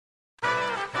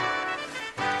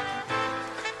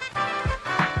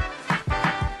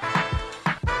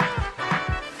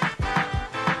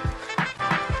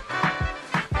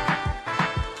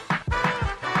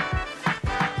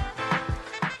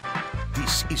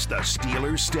is the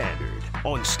Steelers Standard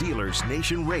on Steelers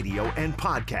Nation Radio and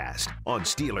podcast on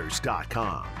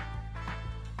Steelers.com.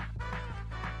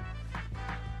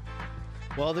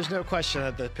 Well, there's no question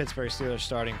that the Pittsburgh Steelers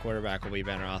starting quarterback will be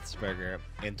Ben Roethlisberger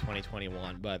in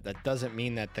 2021, but that doesn't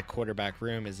mean that the quarterback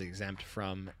room is exempt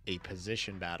from a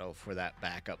position battle for that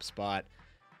backup spot.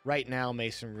 Right now,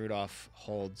 Mason Rudolph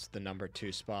holds the number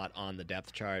 2 spot on the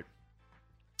depth chart,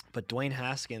 but Dwayne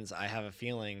Haskins, I have a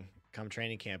feeling, come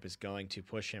training camp, is going to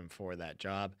push him for that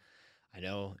job. I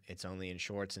know it's only in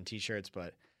shorts and T-shirts,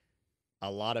 but a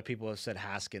lot of people have said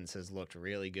Haskins has looked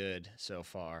really good so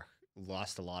far,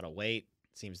 lost a lot of weight,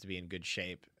 seems to be in good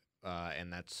shape.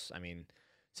 And that's, I mean,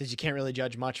 since you can't really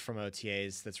judge much from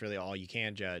OTAs, that's really all you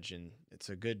can judge. And it's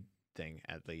a good thing,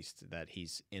 at least, that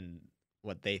he's in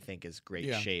what they think is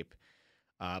great shape.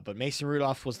 But Mason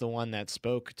Rudolph was the one that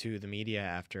spoke to the media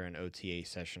after an OTA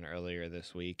session earlier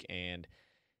this week. And,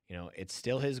 you know, it's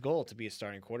still his goal to be a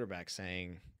starting quarterback,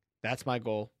 saying, that's my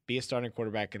goal, be a starting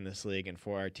quarterback in this league and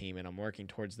for our team. And I'm working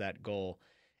towards that goal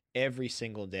every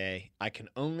single day. I can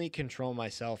only control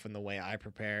myself in the way I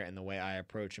prepare and the way I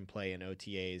approach and play in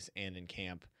OTAs and in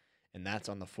camp. And that's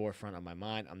on the forefront of my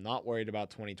mind. I'm not worried about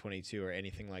 2022 or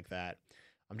anything like that.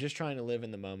 I'm just trying to live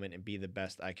in the moment and be the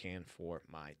best I can for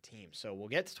my team. So we'll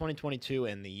get to 2022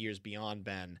 and the years beyond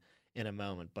Ben in a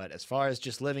moment. But as far as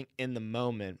just living in the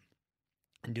moment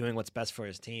and doing what's best for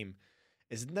his team,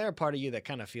 isn't there a part of you that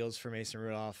kind of feels for Mason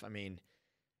Rudolph? I mean,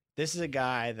 this is a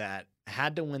guy that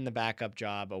had to win the backup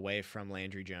job away from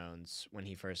Landry Jones when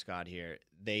he first got here.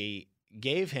 They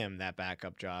gave him that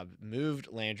backup job, moved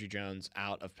Landry Jones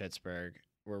out of Pittsburgh.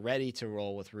 We're ready to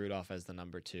roll with Rudolph as the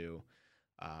number 2.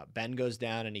 Ben goes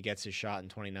down and he gets his shot in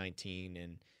 2019,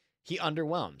 and he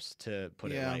underwhelms, to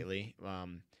put it lightly.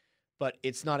 But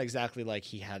it's not exactly like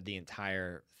he had the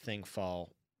entire thing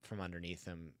fall from underneath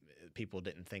him. People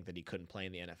didn't think that he couldn't play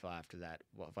in the NFL after that.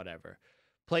 Well, whatever.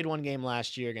 Played one game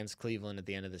last year against Cleveland at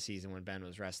the end of the season when Ben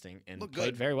was resting, and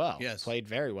played very well. Yes. Played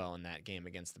very well in that game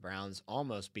against the Browns.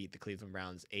 Almost beat the Cleveland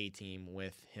Browns A team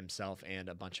with himself and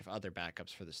a bunch of other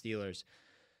backups for the Steelers.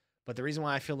 But the reason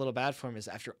why I feel a little bad for him is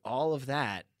after all of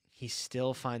that, he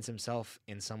still finds himself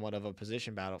in somewhat of a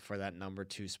position battle for that number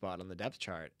 2 spot on the depth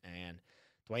chart. And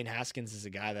Dwayne Haskins is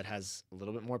a guy that has a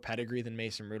little bit more pedigree than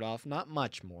Mason Rudolph. Not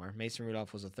much more. Mason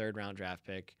Rudolph was a 3rd-round draft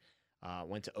pick,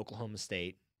 went to Oklahoma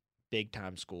State,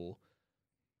 big-time school.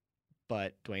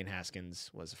 But Dwayne Haskins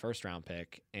was a 1st-round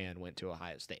pick and went to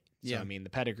Ohio State. So, I mean,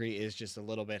 the pedigree is just a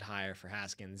little bit higher for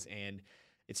Haskins, and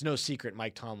it's no secret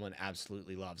Mike Tomlin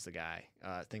absolutely loves the guy.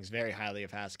 Thinks very highly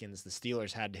of Haskins. The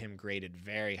Steelers had him graded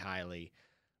very highly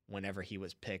whenever he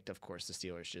was picked. Of course, the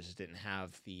Steelers just didn't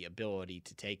have the ability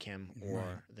to take him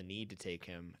or the need to take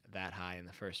him that high in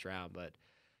the 1st round. But,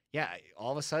 yeah,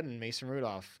 all of a sudden, Mason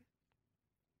Rudolph,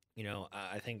 you know,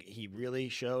 I think he really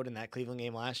showed in that Cleveland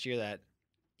game last year that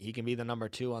he can be the number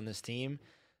 2 on this team.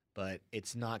 But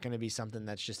it's not going to be something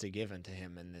that's just a given to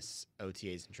him in this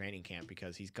OTAs and training camp,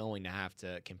 because he's going to have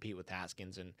to compete with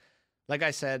Haskins. And like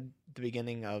I said at the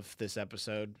beginning of this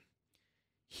episode,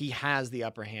 he has the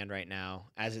upper hand right now.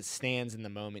 As it stands in the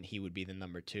moment, he would be the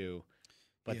number 2.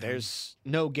 But there's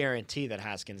no guarantee that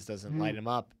Haskins doesn't light him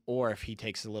up, or if he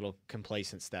takes a little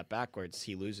complacent step backwards,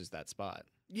 he loses that spot.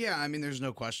 Yeah, I mean, there's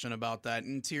no question about that.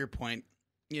 And to your point,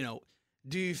 you know,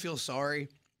 do you feel sorry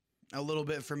a little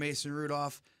bit for Mason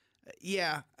Rudolph?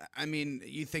 Yeah, I mean,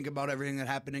 you think about everything that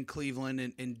happened in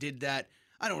Cleveland and did that,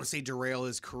 I don't want to say derail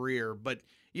his career, but,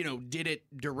 you know, did it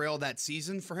derail that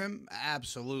season for him?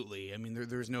 Absolutely. I mean,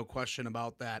 there's no question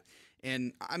about that.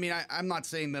 And, I mean, I'm not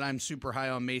saying that I'm super high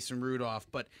on Mason Rudolph,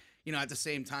 but, you know, at the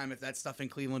same time, if that stuff in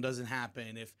Cleveland doesn't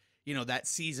happen, if, you know, that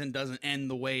season doesn't end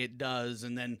the way it does,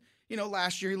 and then, you know,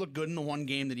 last year he looked good in the one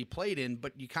game that he played in,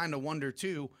 but you kind of wonder,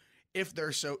 too, if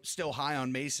they're still high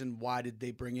on Mason, why did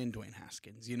they bring in Dwayne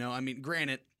Haskins? You know, I mean,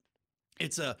 granted,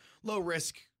 it's a low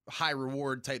risk, high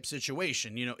reward type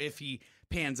situation. You know, if he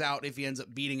pans out, if he ends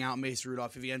up beating out Mason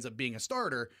Rudolph, if he ends up being a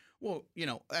starter, well, you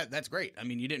know, that's great. I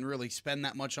mean, you didn't really spend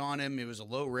that much on him. It was a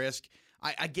low risk.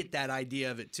 I get that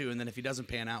idea of it too. And then if he doesn't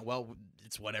pan out, well,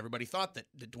 it's what everybody thought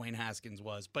that Dwayne Haskins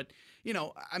was. But, you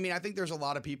know, I mean, I think there's a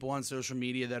lot of people on social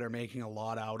media that are making a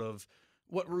lot out of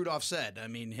what Rudolph said. I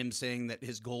mean, him saying that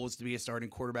his goal is to be a starting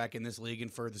quarterback in this league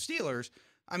and for the Steelers.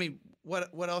 I mean, what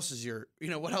else is your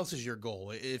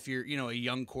goal? If you're, you know, a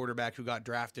young quarterback who got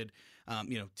drafted,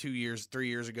 3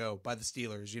 years ago by the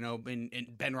Steelers, you know,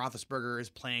 and Ben Roethlisberger is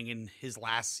playing in his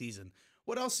last season.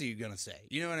 what else are you going to say?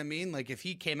 You know what I mean? Like if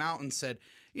he came out and said,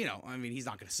 you know, I mean, he's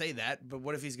not going to say that, but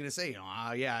what if he's going to say, you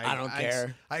know, yeah, I don't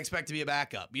care. I expect to be a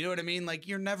backup. You know what I mean? Like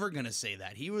you're never going to say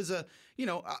that. He was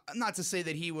not to say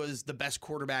that he was the best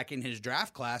quarterback in his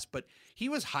draft class, but he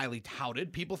was highly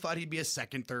touted. People thought he'd be a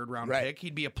second, third round pick.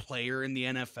 He'd be a player in the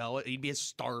NFL. He'd be a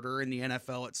starter in the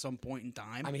NFL at some point in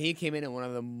time. I mean, he came in one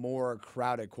of the more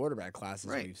crowded quarterback classes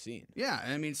we've seen. Yeah.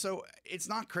 I mean, so it's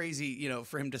not crazy, you know,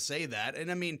 for him to say that. And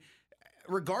I mean,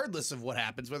 regardless of what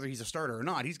happens, whether he's a starter or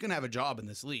not, he's going to have a job in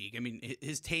this league. I mean,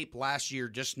 his tape last year,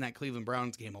 just in that Cleveland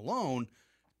Browns game alone,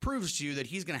 proves to you that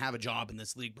he's going to have a job in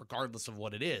this league, regardless of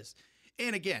what it is.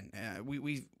 And again,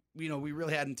 we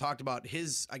really hadn't talked about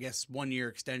his, I guess, 1 year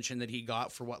extension that he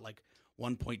got for what, like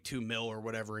 1.2 mil or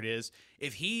whatever it is.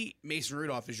 If Mason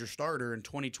Rudolph is your starter in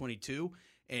 2022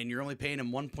 and you're only paying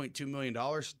him $1.2 million,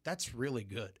 that's really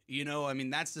good. You know, I mean,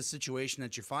 that's the situation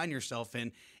that you find yourself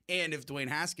in. And if Dwayne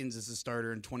Haskins is the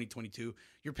starter in 2022,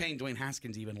 you're paying Dwayne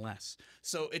Haskins even less.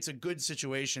 So it's a good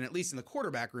situation, at least in the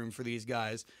quarterback room for these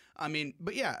guys. I mean,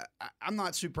 but yeah, I'm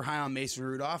not super high on Mason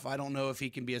Rudolph. I don't know if he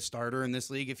can be a starter in this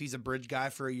league. If he's a bridge guy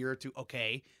for a year or two,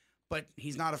 okay. But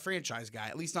he's not a franchise guy,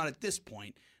 at least not at this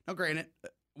point. Now, granted,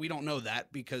 we don't know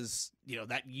that because, you know,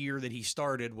 that year that he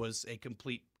started was a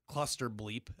complete cluster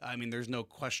bleep. I mean, there's no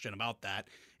question about that.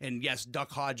 And yes,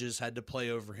 Duck Hodges had to play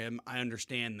over him. I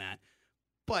understand that.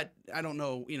 But I don't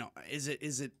know, you know, is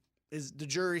the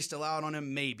jury still out on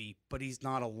him? Maybe, but he's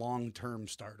not a long-term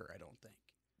starter, I don't think.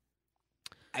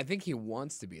 I think he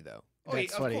wants to be, though.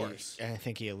 That's of what course. I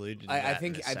think he alluded to. I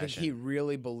think he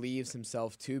really believes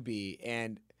himself to be,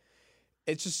 and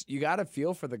it's just you got to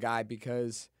feel for the guy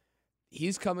because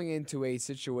he's coming into a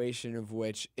situation of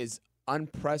which is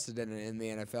unprecedented in the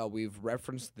NFL. We've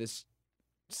referenced this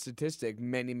statistic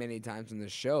many, many times in the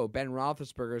show. Ben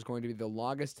Roethlisberger is going to be the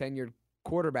longest tenured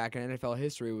quarterback in NFL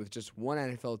history with just one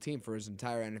NFL team for his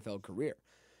entire NFL career.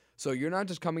 So you're not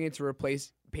just coming in to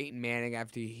replace Peyton Manning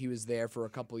after he was there for a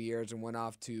couple of years and went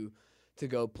off to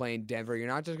go play in Denver. You're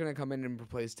not just going to come in and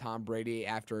replace Tom Brady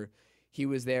after he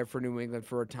was there for New England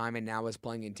for a time and now is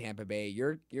playing in Tampa Bay.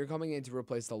 You're coming in to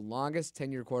replace the longest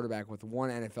tenured quarterback with one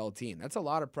NFL team. That's a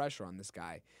lot of pressure on this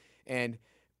guy. And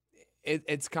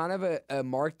it's kind of a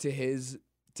mark to his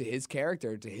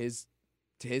character, to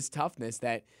his toughness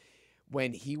that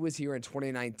when he was here in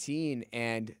 2019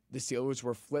 and the Steelers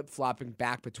were flip-flopping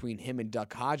back between him and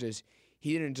Duck Hodges,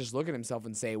 he didn't just look at himself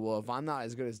and say, well, if I'm not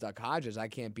as good as Duck Hodges, I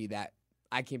can't be that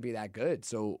good.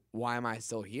 So why am I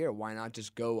still here? Why not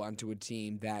just go onto a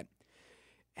team that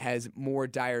has more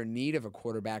dire need of a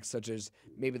quarterback, such as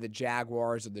maybe the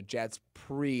Jaguars or the Jets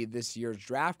pre this year's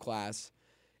draft class,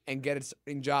 and get a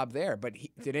starting job there? But he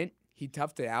didn't. He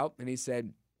toughed it out, and he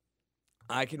said,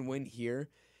 I can win here.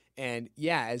 And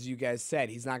yeah, as you guys said,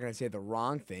 he's not going to say the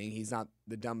wrong thing. He's not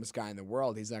the dumbest guy in the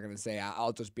world. He's not going to say,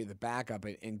 I'll just be the backup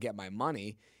and get my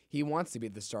money. He wants to be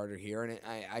the starter here. And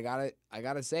I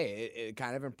gotta say, it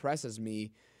kind of impresses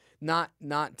me, not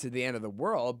to the end of the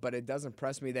world, but it does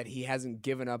impress me that he hasn't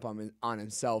given up on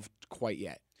himself quite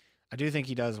yet. I do think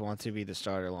he does want to be the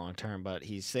starter long term, but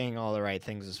he's saying all the right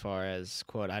things as far as,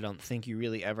 quote, I don't think you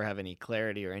really ever have any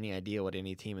clarity or any idea what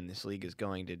any team in this league is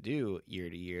going to do year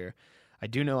to year. I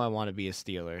do know I want to be a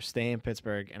Steeler, stay in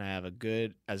Pittsburgh, and I have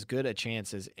as good a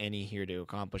chance as any here to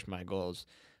accomplish my goals.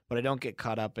 But I don't get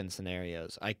caught up in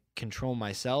scenarios. I control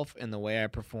myself and the way I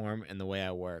perform and the way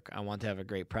I work. I want to have a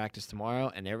great practice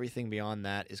tomorrow, and everything beyond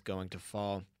that is going to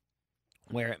fall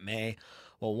where it may.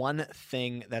 Well, one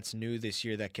thing that's new this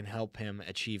year that can help him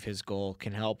achieve his goal,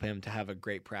 can help him to have a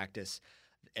great practice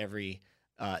every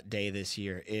day this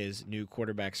year, is new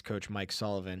quarterbacks coach Mike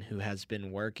Sullivan, who has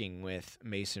been working with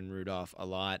Mason Rudolph a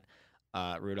lot.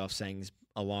 Rudolph saying he's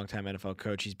a longtime NFL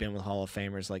coach. He's been with Hall of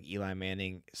Famers like Eli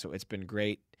Manning, so it's been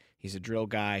great. He's a drill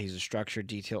guy. He's a structured,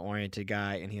 detail-oriented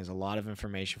guy, and he has a lot of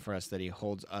information for us that he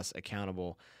holds us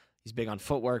accountable. He's big on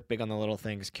footwork, big on the little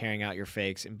things, carrying out your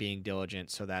fakes, and being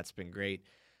diligent, so that's been great.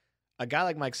 A guy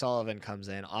like Mike Sullivan comes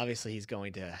in. Obviously, he's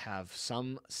going to have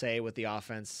some say with the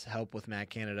offense, help with Matt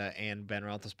Canada and Ben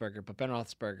Roethlisberger. But Ben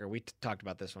Roethlisberger, we talked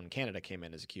about this when Canada came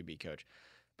in as a QB coach.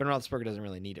 Ben Roethlisberger doesn't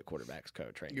really need a quarterback's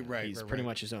coach right now. He's pretty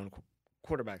much his own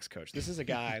quarterback's coach. This is a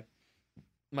guy,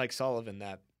 Mike Sullivan,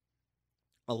 that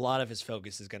a lot of his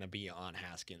focus is going to be on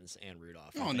Haskins and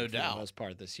Rudolph. Oh, no doubt. For the most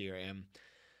part this year. And,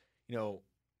 you know,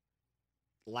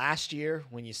 last year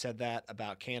when you said that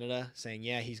about Canada, saying,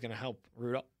 yeah, he's going to help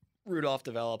Rudolph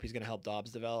develop, he's going to help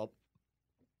Dobbs develop,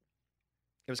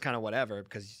 it was kind of whatever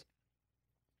because,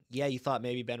 yeah, you thought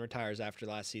maybe Ben retires after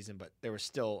last season, but there was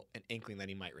still an inkling that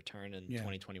he might return in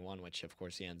 2021, which, of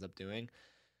course, he ends up doing.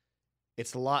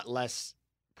 It's a lot less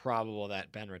probable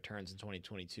that Ben returns in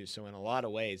 2022. So in a lot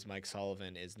of ways, Mike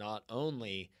Sullivan is not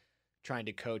only trying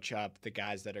to coach up the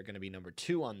guys that are going to be number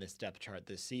 2 on this depth chart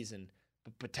this season,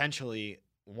 but potentially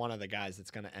one of the guys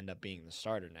that's going to end up being the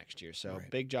starter next year. So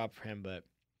big job for him, but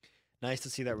nice to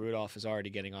see that Rudolph is already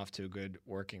getting off to a good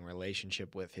working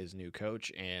relationship with his new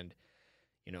coach. And,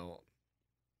 you know,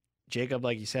 Jacob,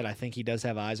 like you said, I think he does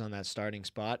have eyes on that starting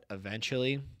spot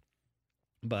eventually,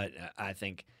 but I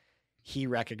think he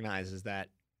recognizes that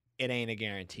it ain't a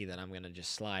guarantee that I'm going to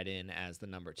just slide in as the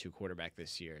number 2 quarterback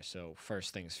this year. So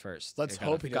first things first. Let's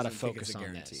hope he doesn't think focus it's a on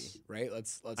guarantee, this. right?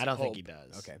 Let's. I don't hope. think he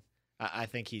does. Okay. I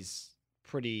think he's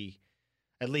pretty.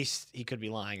 At least he could be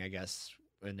lying, I guess,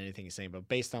 in anything he's saying. But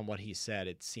based on what he said,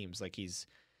 it seems like he's.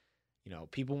 You know,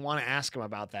 people want to ask him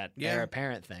about that heir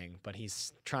apparent thing, but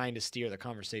he's trying to steer the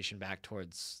conversation back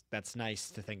towards that's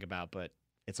nice to think about, but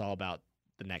it's all about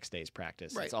the next day's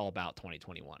practice. Right. It's all about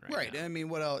 2021 right now. I mean,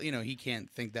 what else? You know, he can't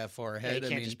think that far Yeah, ahead. he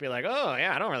can't just be like, oh,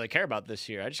 yeah, I don't really care about this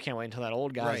year. I just can't wait until that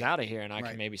old guy's out of here and I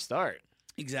can maybe start.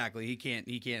 Exactly. He can't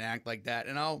act like that.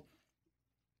 And I'll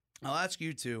ask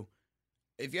you two,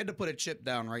 if you had to put a chip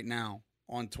down right now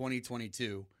on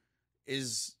 2022,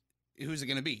 who's it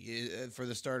going to be for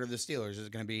the start of the Steelers? Is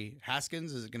it going to be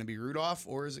Haskins? Is it going to be Rudolph?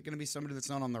 Or is it going to be somebody that's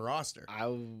not on the roster?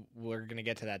 We're going to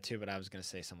get to that too, but I was going to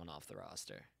say someone off the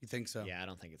roster. You think so? Yeah, I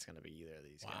don't think it's going to be either of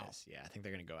these guys. Yeah, I think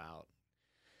they're going to go out.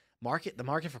 The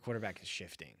market for quarterback is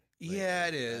shifting. Yeah,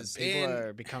 it is. People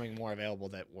are becoming more available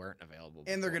that weren't available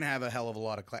before. And they're going to have a hell of a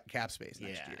lot of cap space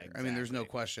next year. Exactly. I mean, there's no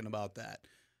question about that.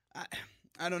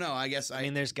 I don't know. I guess I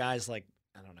mean, there's guys like,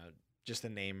 I don't know, just a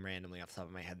name randomly off the top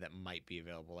of my head that might be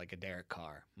available, like a Derek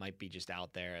Carr, might be just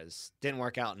out there as didn't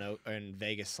work out in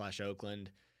Vegas/Oakland,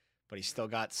 but he's still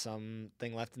got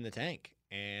something left in the tank,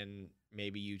 and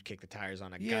maybe you'd kick the tires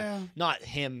on a guy, not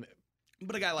him,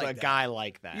 but a guy like that. Guy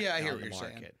like that. Yeah, I hear what you're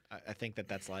saying. I think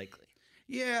that's likely.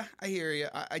 Yeah, I hear you.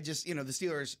 I just, the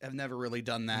Steelers have never really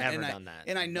done that. Never done that.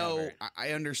 And I know,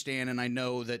 I understand, and I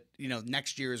know that,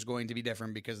 next year is going to be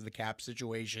different because of the cap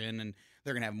situation, and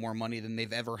they're going to have more money than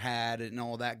they've ever had and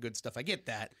all that good stuff. I get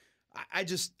that. I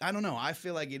don't know. I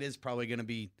feel like it is probably going to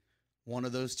be one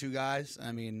of those two guys.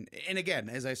 I mean, and again,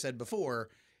 as I said before,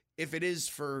 if it is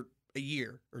for a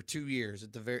year or 2 years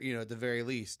at the very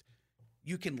least,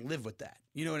 you can live with that.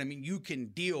 You know what I mean? You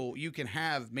can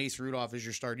have Mace Rudolph as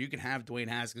your starter. You can have Dwayne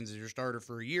Haskins as your starter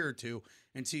for a year or two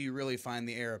until you really find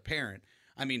the heir apparent.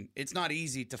 I mean, it's not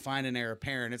easy to find an heir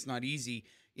apparent. It's not easy,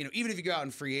 even if you go out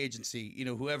in free agency,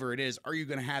 whoever it is, are you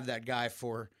going to have that guy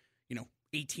for,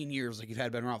 18 years like you've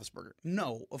had Ben Roethlisberger?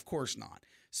 No, of course not.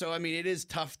 So, I mean, it is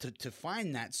tough to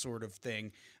find that sort of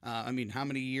thing. I mean, how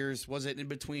many years was it in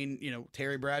between,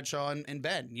 Terry Bradshaw and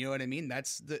Ben? You know what I mean?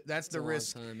 That's the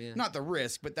risk. Time, yeah. Not the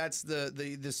risk, but that's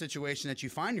the situation that you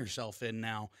find yourself in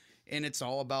now. And it's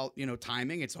all about,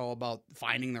 timing. It's all about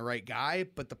finding the right guy.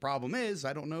 But the problem is,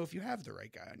 I don't know if you have the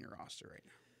right guy on your roster right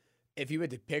now. If you had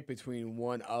to pick between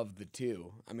one of the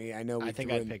two, I mean, I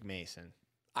think I'd pick Mason.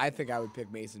 I think I would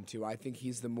pick Mason too. I think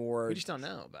he's the more. We just don't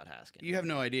know about Haskins. You have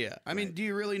no idea. I mean, do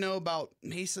you really know about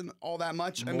Mason all that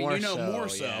much? I mean, more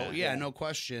so. Yeah, no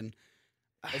question.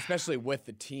 Especially with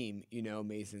the team,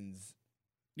 Mason's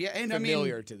and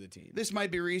familiar to the team. This might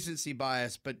be recency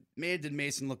bias, but man, did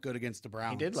Mason look good against the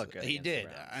Browns? He did look good. He did.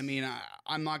 I mean,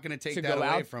 I'm not going to take that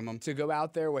away from him. To go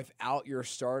out there without your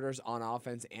starters on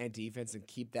offense and defense and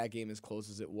keep that game as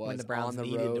close as it was when the Browns on the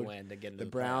needed road, to win to get into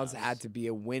the Browns playoffs. had to be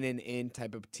a win-and-in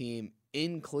type of team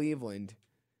in Cleveland.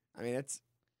 I mean,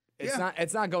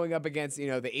 it's not going up against the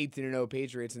 18-0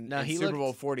 Patriots in Super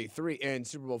Bowl 43 and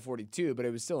Super Bowl 42, but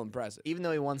it was still impressive. Even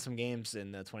though he won some games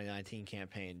in the 2019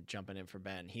 campaign, jumping in for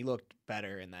Ben, he looked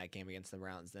better in that game against the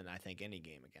Browns than I think any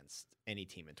game against any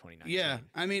team in 2019. Yeah,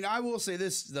 I mean, I will say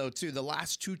this though too: the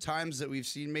last 2 times that we've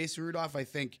seen Mason Rudolph, I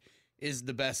think, is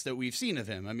the best that we've seen of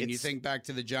him. I mean, you think back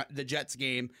to the Jets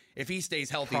game. If he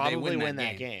stays healthy, they win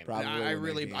that game.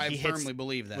 I firmly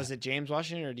believe that. Was it James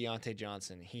Washington or Deontay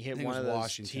Johnson? He hit one of those.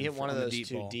 Washington he hit one of those deep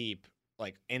too ball. deep,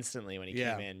 like instantly when he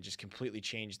came in, just completely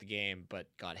changed the game, but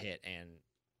got hit and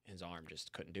his arm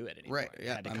just couldn't do it anymore. Right. He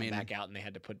Yeah. had to come back out and they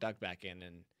had to put Duck back in,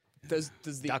 and does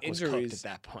the Duck was injuries cooked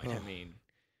at that point? I mean.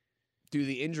 Do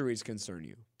the injuries concern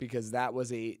you? Because that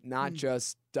was not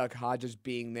just Duck Hodges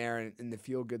being there and the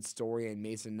feel-good story and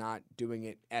Mason not doing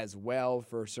it as well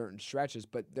for certain stretches,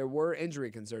 but there were injury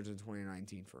concerns in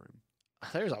 2019 for him.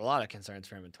 There's a lot of concerns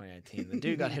for him in 2019. The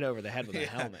dude got hit over the head with a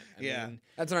helmet. I mean,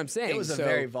 that's what I'm saying. It was a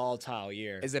very volatile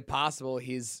year. Is it possible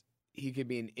he could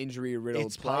be an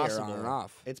injury-riddled player on and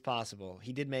off? It's possible.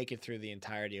 He did make it through the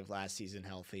entirety of last season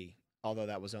healthy, although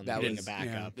that was only being a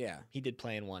backup. Yeah. He did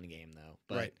play in one game, though.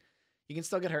 But you can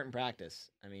still get hurt in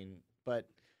practice. I mean, but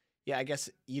Yeah, I guess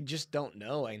you just don't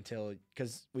know until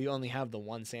because we only have the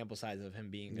one sample size of him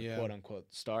being the quote unquote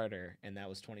starter, and that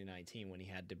was 2019 when he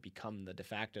had to become the de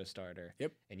facto starter.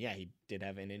 Yep. And yeah, he did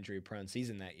have an injury prone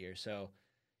season that year, so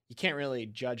you can't really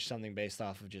judge something based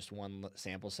off of just one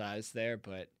sample size there.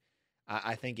 But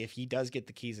I think if he does get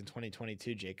the keys in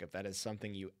 2022, Jacob, that is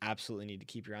something you absolutely need to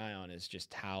keep your eye on. Is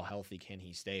just how healthy can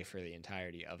he stay for the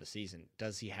entirety of a season?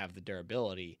 Does he have the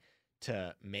durability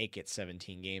to make it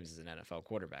 17 games as an NFL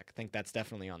quarterback? I think that's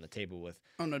definitely on the table with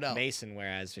no doubt. Mason,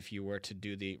 whereas if you were to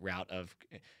do the route of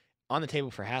on the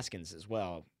table for Haskins as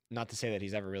well, not to say that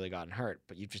he's ever really gotten hurt,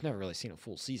 but you've just never really seen a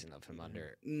full season of him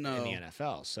in the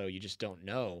NFL. So you just don't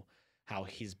know how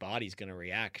his body's going to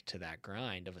react to that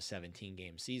grind of a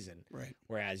 17-game season. Right.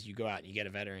 Whereas you go out and you get a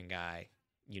veteran guy,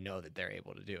 you know that they're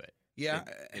able to do it. Yeah.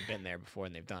 They've been there before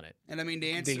and they've done it. And I mean,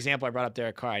 the example I brought up,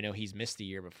 Derek Carr, I know he's missed the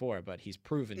year before, but he's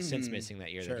proven since missing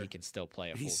that year that he can still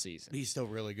play a full season. He's still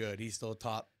really good. He's still a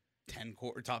top 10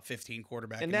 top 15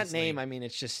 quarterback. And that name, I mean,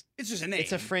 it's just a name.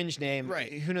 It's a fringe name.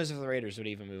 Right. Who knows if the Raiders would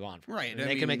even move on from right.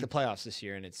 They can make the playoffs this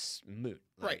year and it's moot.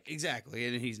 Right, exactly.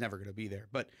 And he's never going to be there.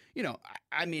 But, you know,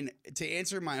 I mean, to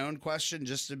answer my own question,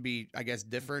 just to be, I guess,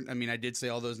 different, I mean, I did say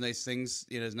all those nice things,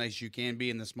 you know, as nice as you can be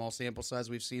in the small sample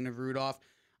size we've seen of Rudolph.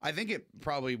 I think it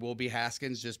probably will be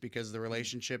Haskins just because of the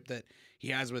relationship that he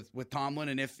has with Tomlin.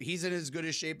 And if he's in as good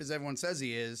a shape as everyone says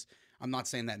he is, I'm not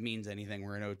saying that means anything.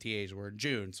 We're in OTAs. We're in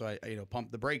June. So I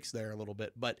pump the brakes there a little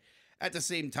bit. But at the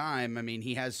same time, I mean,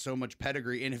 he has so much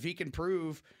pedigree. And if he can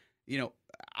prove, you know,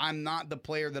 I'm not the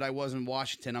player that I was in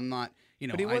Washington. I'm not, you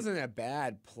know. But he wasn't a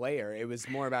bad player. It was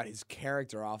more about his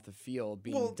character off the field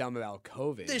being dumb about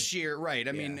COVID. This year, right.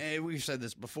 I mean, we've said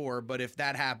this before, but if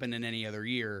that happened in any other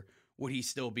year, would he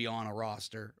still be on a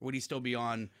roster? Would he still be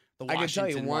on the Washington roster? I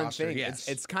can tell you one roster? thing. Yes.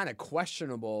 It's kind of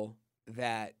questionable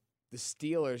that the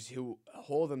Steelers, who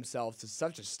hold themselves to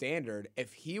such a standard,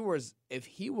 if he was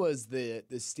the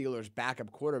Steelers'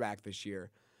 backup quarterback this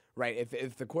year, right?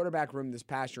 If the quarterback room this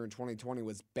past year in 2020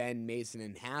 was Ben, Mason,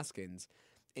 and Haskins,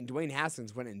 and Dwayne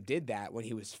Haskins went and did that when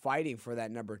he was fighting for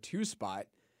that number 2 spot,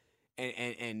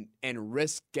 and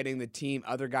risked getting the team,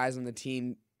 other guys on the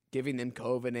team, giving them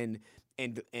COVID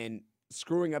and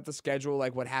screwing up the schedule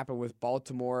like what happened with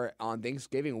Baltimore on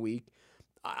Thanksgiving week,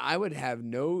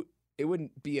 it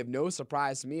wouldn't be of no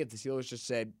surprise to me if the Steelers just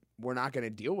said, we're not going to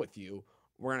deal with you.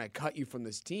 We're going to cut you from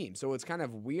this team. So it's kind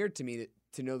of weird to me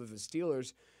to know that the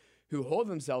Steelers, who hold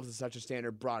themselves to such a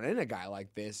standard, brought in a guy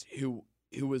like this who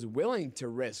was willing to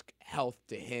risk health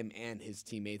to him and his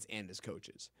teammates and his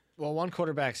coaches. Well, one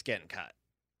quarterback's getting cut.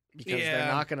 Because they're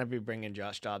not going to be bringing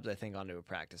Josh Dobbs, I think, onto a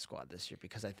practice squad this year.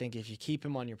 Because I think if you keep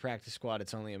him on your practice squad,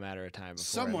 it's only a matter of time before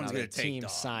someone's going to take team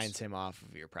Dobbs. Signs him off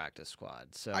of your practice squad.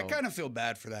 So I kind of feel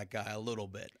bad for that guy a little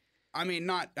bit. I mean,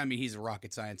 he's a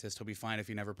rocket scientist. He'll be fine if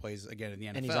he never plays again in the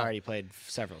NFL. And he's already played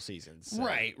several seasons. So.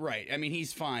 Right. I mean,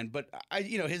 he's fine. But,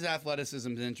 his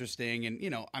athleticism is interesting.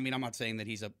 And, I'm not saying that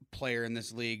he's a player in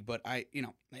this league, but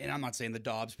and I'm not saying the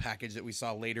Dobbs package that we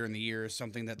saw later in the year is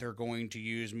something that they're going to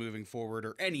use moving forward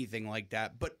or anything like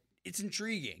that. But it's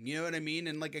intriguing. You know what I mean?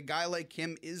 And, like, a guy like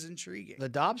him is intriguing. The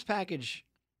Dobbs package,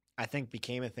 I think,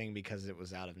 became a thing because it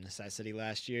was out of necessity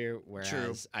last year,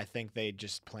 whereas I think they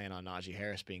just plan on Najee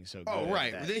Harris being so good. Oh,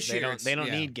 right. This year, they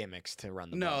don't need gimmicks to run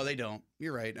the ball. No, they don't.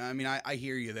 You're right. I mean, I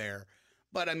hear you there.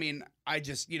 But, I mean, I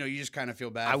just, you just kind of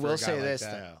feel bad I for a will guy say like this,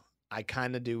 that. though. I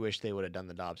kind of do wish they would have done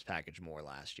the Dobbs package more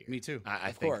last year. Me too. I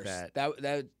of think course.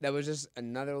 that was just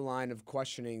another line of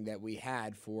questioning that we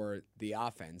had for the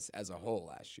offense as a whole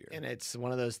last year. And it's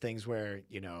one of those things where,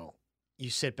 you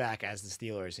sit back as the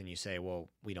Steelers and you say, well,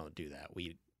 we don't do that.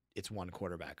 It's one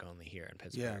quarterback only here in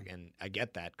Pittsburgh. Yeah. And I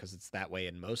get that because it's that way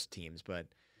in most teams. But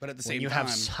at the when same you time,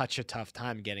 have such a tough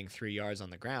time getting 3 yards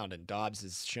on the ground, and Dobbs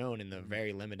has shown in the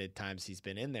very limited times he's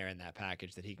been in there in that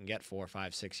package that he can get 4,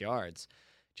 5, 6 yards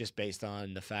just based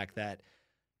on the fact that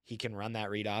he can run that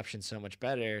read option so much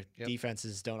better. Yep.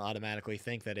 Defenses don't automatically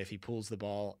think that if he pulls the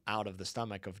ball out of the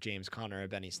stomach of James Conner or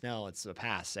Benny Snell, it's a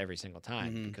pass every single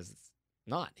time because it's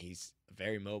not. He's a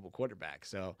very mobile quarterback.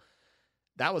 So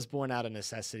that was born out of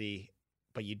necessity,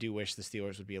 but you do wish the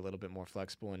Steelers would be a little bit more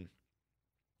flexible. And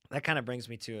that kind of brings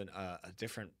me to a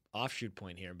different offshoot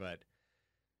point here, but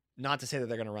not to say that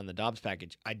they're going to run the Dobbs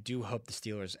package. I do hope the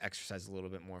Steelers exercise a little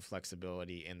bit more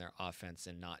flexibility in their offense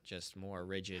and not just more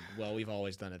rigid. Well, we've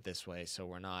always done it this way, so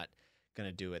we're not going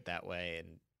to do it that way.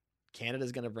 And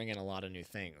Canada's going to bring in a lot of new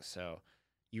things. So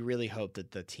you really hope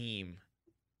that the team,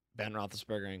 Ben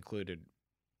Roethlisberger included,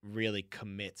 really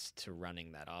commits to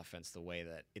running that offense the way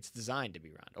that it's designed to be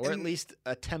run, or at least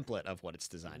a template of what it's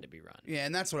designed to be run. Yeah,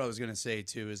 and that's what I was going to say,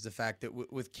 too, is the fact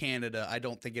that with Canada, I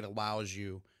don't think it allows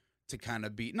you to kind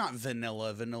of be not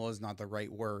vanilla. Vanilla is not the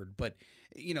right word, but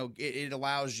it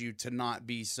allows you to not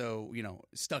be so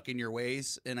stuck in your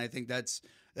ways. And I think that's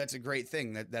a great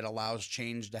thing that allows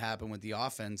change to happen with the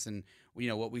offense. And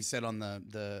what we said on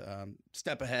the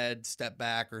step ahead, step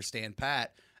back, or stand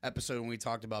pat episode when we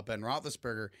talked about Ben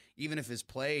Roethlisberger, even if his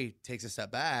play takes a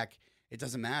step back, it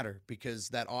doesn't matter because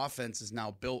that offense is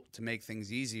now built to make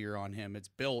things easier on him. It's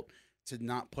built to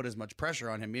not put as much pressure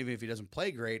on him. Even if he doesn't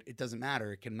play great, it doesn't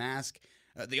matter. It can mask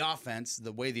the offense,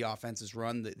 the way the offense is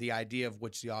run, the idea of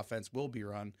which the offense will be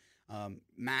run,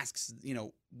 masks,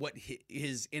 what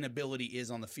his inability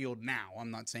is on the field now.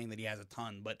 I'm not saying that he has a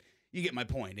ton, but you get my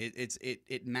point.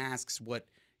 It masks what,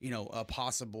 a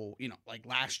possible, like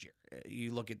last year.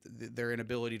 You look at their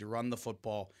inability to run the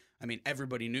football. I mean,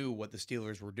 everybody knew what the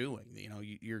Steelers were doing.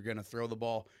 You're going to throw the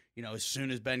ball, as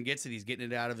soon as Ben gets it, he's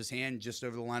getting it out of his hand just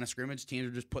over the line of scrimmage. Teams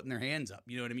are just putting their hands up.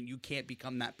 You know what I mean? You can't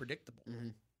become that predictable. Mm-hmm.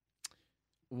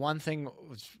 One thing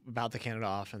about the Canada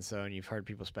offense, though, and you've heard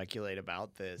people speculate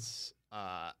about this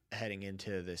heading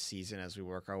into this season as we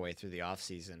work our way through the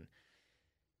offseason.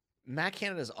 Matt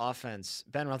Canada's offense,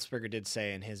 Ben Roethlisberger did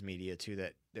say in his media, too,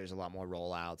 that there's a lot more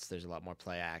rollouts, there's a lot more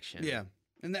play action. Yeah,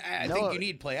 and I think you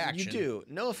need play action. You do.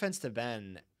 No offense to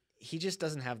Ben. He just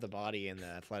doesn't have the body and the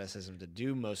athleticism to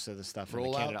do most of the stuff in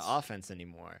the Canada offense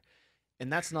anymore.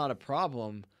 And that's not a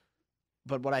problem.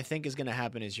 But what I think is going to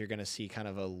happen is you're going to see kind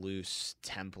of a loose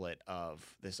template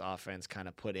of this offense kind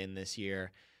of put in this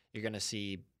year. You're going to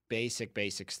see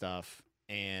basic stuff,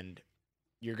 and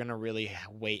you're going to really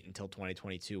wait until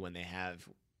 2022 when they have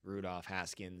Rudolph,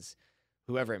 Haskins,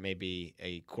 whoever it may be,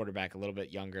 a quarterback a little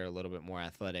bit younger, a little bit more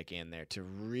athletic in there to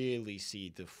really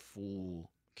see the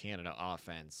full Canada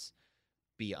offense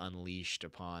be unleashed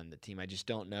upon the team. I just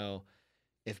don't know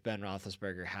if Ben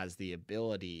Roethlisberger has the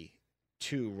ability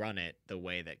to run it the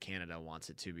way that Canada wants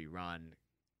it to be run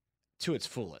to its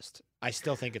fullest. I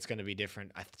still think it's going to be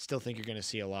different. I still think you're going to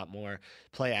see a lot more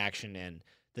play action, and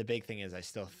the big thing is I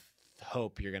still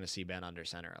hope you're going to see Ben under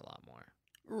center a lot more.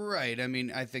 Right. I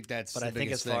mean, I think that's But I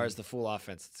think as far as the full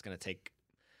offense, it's going to take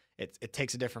it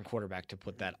takes a different quarterback to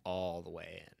put that all the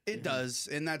way in. It does,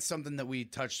 and that's something that we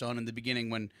touched on in the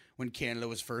beginning when Canada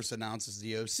was first announced as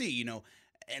the OC.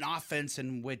 An offense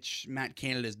in which Matt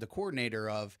Canada is the coordinator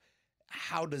of.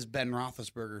 How does Ben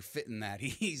Roethlisberger fit in that?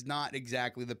 He's not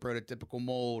exactly the prototypical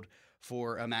mold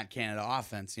for a Matt Canada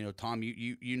offense. Tom,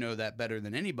 you know that better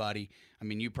than anybody. I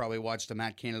mean, you probably watched the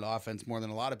Matt Canada offense more than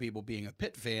a lot of people being a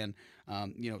Pitt fan.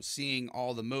 Seeing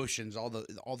all the motions, all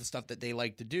the stuff that they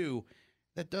like to do,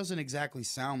 that doesn't exactly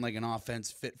sound like an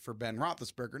offense fit for Ben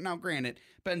Roethlisberger. Now, granted,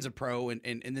 Ben's a pro,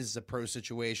 and this is a pro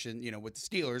situation, with the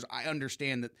Steelers. I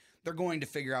understand that they're going to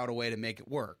figure out a way to make it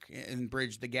work and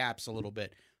bridge the gaps a little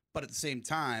bit. But at the same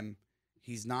time,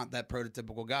 he's not that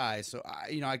prototypical guy. So,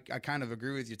 I kind of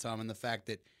agree with you, Tom, in the fact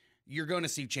that you're going to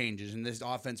see changes, and this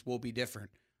offense will be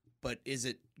different. But is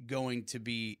it going to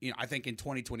be, I think in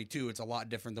 2022, it's a lot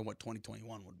different than what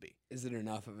 2021 would be. Is it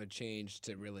enough of a change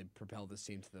to really propel this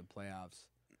team to the playoffs?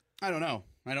 I don't know.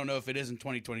 I don't know if it is in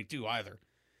 2022 either.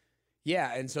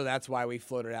 Yeah, and so that's why we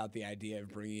floated out the idea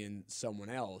of bringing in someone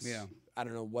else. Yeah. I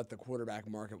don't know what the quarterback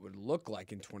market would look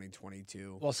like in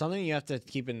 2022. Well, something you have to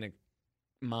keep in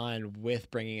mind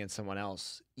with bringing in someone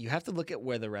else, you have to look at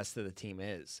where the rest of the team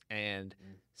is. And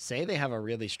say they have a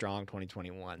really strong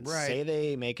 2021. Right. Say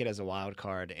they make it as a wild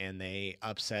card and they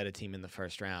upset a team in the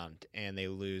first round and they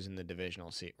lose in the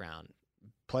divisional seat round.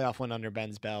 Playoff win under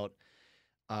Ben's belt,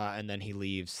 and then he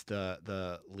leaves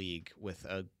the league with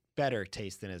a better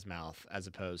taste in his mouth as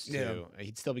opposed to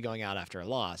he'd still be going out after a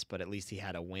loss, but at least he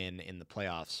had a win in the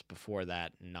playoffs before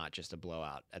that, not just a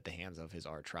blowout at the hands of his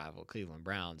arch rival Cleveland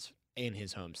Browns in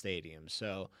his home stadium.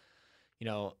 So,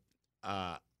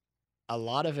 a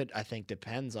lot of it I think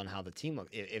depends on how the team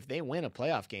looks. If they win a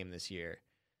playoff game this year,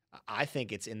 I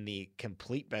think it's in the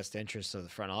complete best interest of the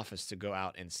front office to go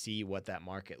out and see what that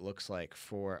market looks like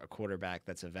for a quarterback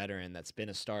that's a veteran, that's been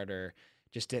a starter,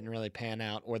 just didn't really pan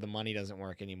out, or the money doesn't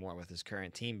work anymore with his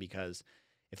current team. Because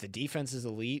if the defense is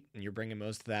elite and you're bringing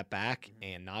most of that back,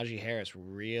 and Najee Harris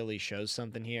really shows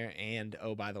something here, and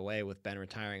oh, by the way, with Ben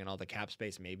retiring and all the cap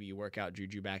space, maybe you work out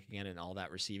Juju back again and all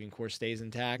that receiving core stays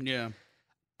intact. Yeah.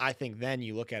 I think then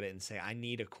you look at it and say, I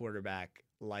need a quarterback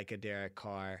like a Derek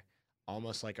Carr,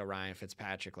 almost like a Ryan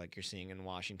Fitzpatrick, like you're seeing in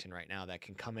Washington right now, that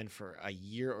can come in for a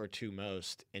year or two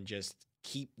most and just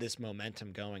keep this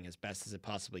momentum going as best as it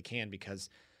possibly can, because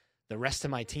the rest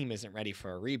of my team isn't ready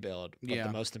for a rebuild, but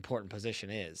the most important position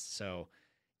is. So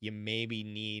you maybe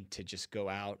need to just go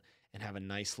out and have a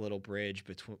nice little bridge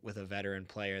with a veteran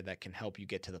player that can help you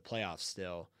get to the playoffs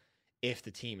still, if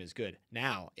the team is good.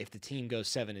 Now, if the team goes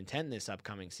 7-10 this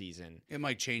upcoming season, It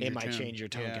might change. it might change your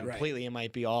tone Yeah. completely. It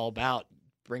might be all about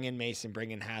bring in Mason,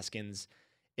 bring in Haskins.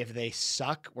 If they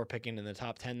suck, we're picking in the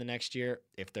top 10 the next year.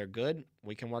 If they're good,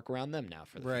 we can work around them now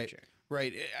for the Right. future.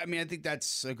 Right. I mean, I think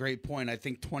that's a great point. I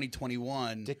think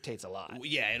 2021 Dictates a lot.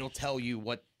 Yeah, it'll tell you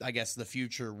what I guess the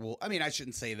future will. I mean, I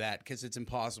shouldn't say that because it's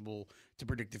impossible to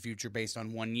predict the future based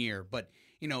on 1 year. But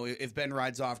you know, if Ben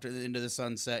rides off into the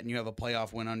sunset and you have a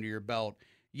playoff win under your belt,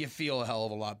 you feel a hell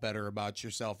of a lot better about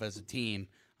yourself as a team.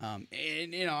 And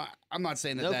you know, I'm not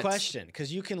saying that. No that's, question,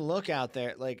 because you can look out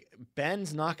there. Like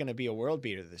Ben's not going to be a world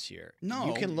beater this year. No.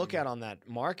 You can look out on that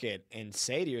market and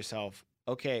say to yourself,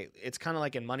 okay, it's kind of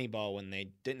like in Moneyball when they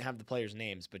didn't have the players'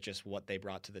 names, but just what they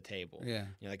brought to the table. Yeah.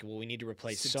 You're like, well, we need to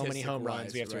replace so many home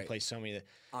runs. We have to Statistic-wise, replace so many.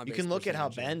 On You base can look at how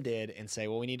percentage, Ben did and say,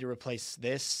 well, we need to replace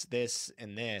this, this,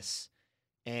 and this.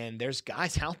 And there's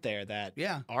guys out there that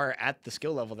Yeah. are at the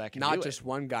skill level that can not do just it.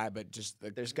 one guy, but just the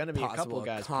There's going to be a couple possible of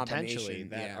guys potentially combination,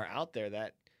 that yeah. are out there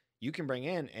that you can bring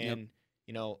in, and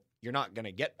you know you're not going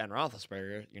to get Ben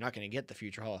Roethlisberger, you're not going to get the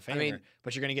future Hall of Famer, mean-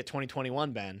 but you're going to get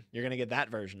 2021 Ben. You're going to get that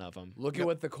version of him. Look at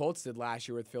what the Colts did last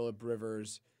year with Phillip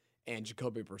Rivers and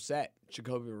Jacoby Brissett.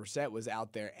 Jacoby Brissett was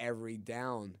out there every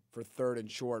down for 3rd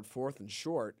and short, 4th and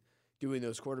short, doing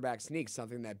those quarterback sneaks,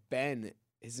 something that Ben,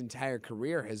 his entire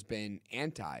career, has been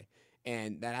anti.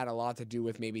 And that had a lot to do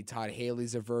with maybe Todd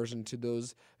Haley's aversion to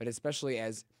those, but especially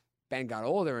as Ben got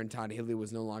older and Todd Haley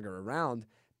was no longer around,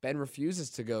 Ben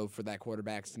refuses to go for that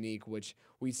quarterback sneak, which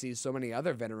we see so many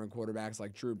other veteran quarterbacks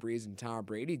like Drew Brees and Tom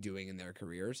Brady doing in their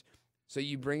careers. So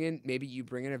you bring in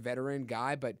a veteran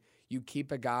guy, but you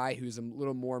keep a guy who's a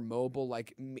little more mobile,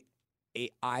 like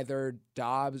either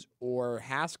Dobbs or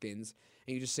Haskins,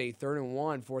 and you just say 3rd and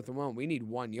 1, 4th and 1, we need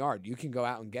 1 yard. You can go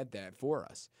out and get that for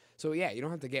us. So yeah, you don't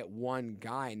have to get one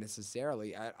guy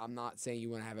necessarily. I'm not saying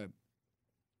you want to have a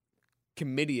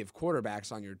committee of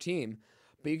quarterbacks on your team,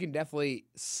 but you can definitely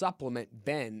supplement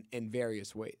Ben in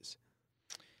various ways.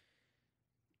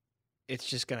 It's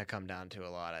just going to come down to a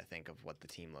lot, I think, of what the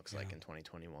team looks like in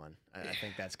 2021. I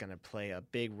think that's going to play a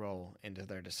big role into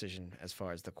their decision as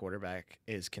far as the quarterback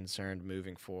is concerned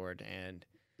moving forward. And,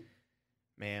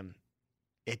 man,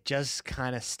 it just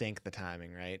kind of stink the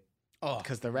timing, right? Oh,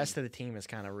 Because the rest of the team is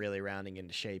kind of really rounding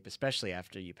into shape, especially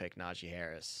after you pick Najee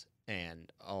Harris,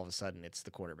 and all of a sudden it's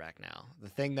the quarterback now. The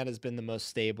thing that has been the most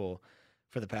stable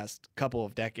for the past couple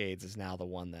of decades is now the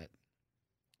one that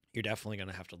you're definitely going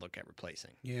to have to look at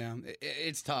replacing. Yeah,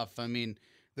 it's tough. I mean,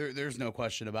 there's no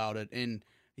question about it. And,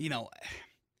 you know,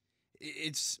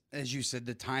 it's, as you said,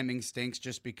 the timing stinks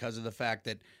just because of the fact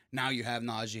that now you have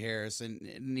Najee Harris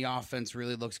and the offense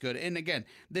really looks good. And again,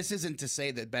 this isn't to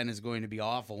say that Ben is going to be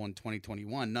awful in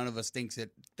 2021. None of us thinks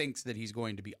that he's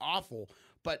going to be awful.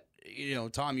 But, you know,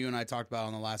 Tom, you and I talked about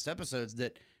on the last episodes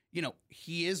that, you know,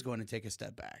 he is going to take a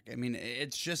step back. I mean,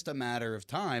 it's just a matter of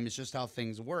time. It's just how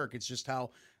things work. It's just how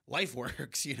life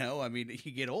works, you know. I mean,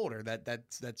 you get older.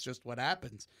 That's just what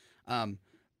happens.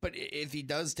 But if he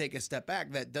does take a step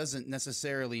back, that doesn't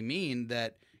necessarily mean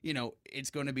that, you know, it's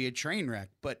going to be a train wreck.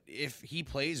 But if he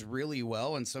plays really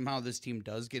well and somehow this team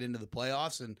does get into the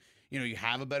playoffs and, you know, you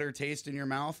have a better taste in your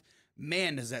mouth,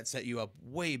 man, does that set you up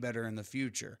way better in the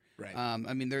future. Right.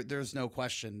 I mean, there's no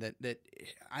question that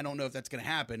I don't know if that's going to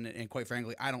happen. And quite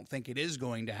frankly, I don't think it is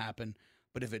going to happen.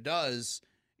 But if it does,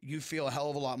 you feel a hell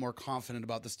of a lot more confident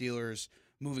about the Steelers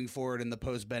moving forward in the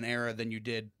post-Ben era than you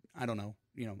did, I don't know,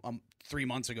 3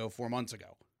 months ago, 4 months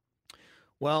ago.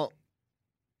 Well,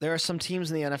 there are some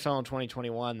teams in the NFL in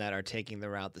 2021 that are taking the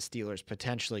route the Steelers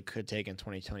potentially could take in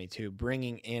 2022,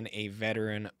 bringing in a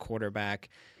veteran quarterback,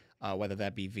 whether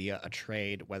that be via a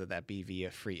trade, whether that be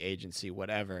via free agency,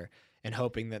 whatever, and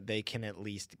hoping that they can at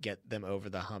least get them over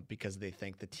the hump because they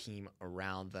think the team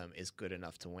around them is good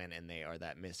enough to win and they are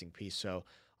that missing piece. So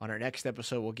on our next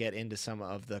episode, we'll get into some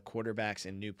of the quarterbacks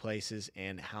in new places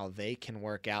and how they can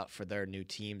work out for their new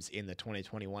teams in the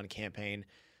 2021 campaign.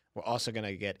 We're also going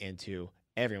to get into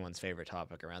everyone's favorite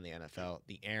topic around the NFL,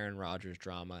 the Aaron Rodgers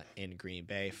drama in Green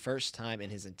Bay. First time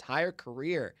in his entire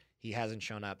career he hasn't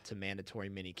shown up to mandatory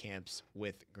mini camps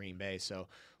with Green Bay. So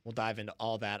we'll dive into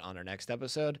all that on our next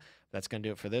episode. That's going to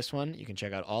do it for this one. You can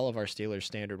check out all of our Steelers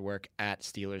Standard work at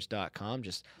Steelers.com.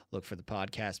 Just look for the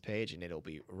podcast page, and it'll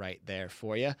be right there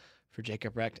for you. For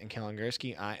Jacob Recht and Kellen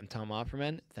Gursky, I am Tom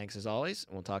Opperman. Thanks as always,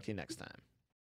 and we'll talk to you next time.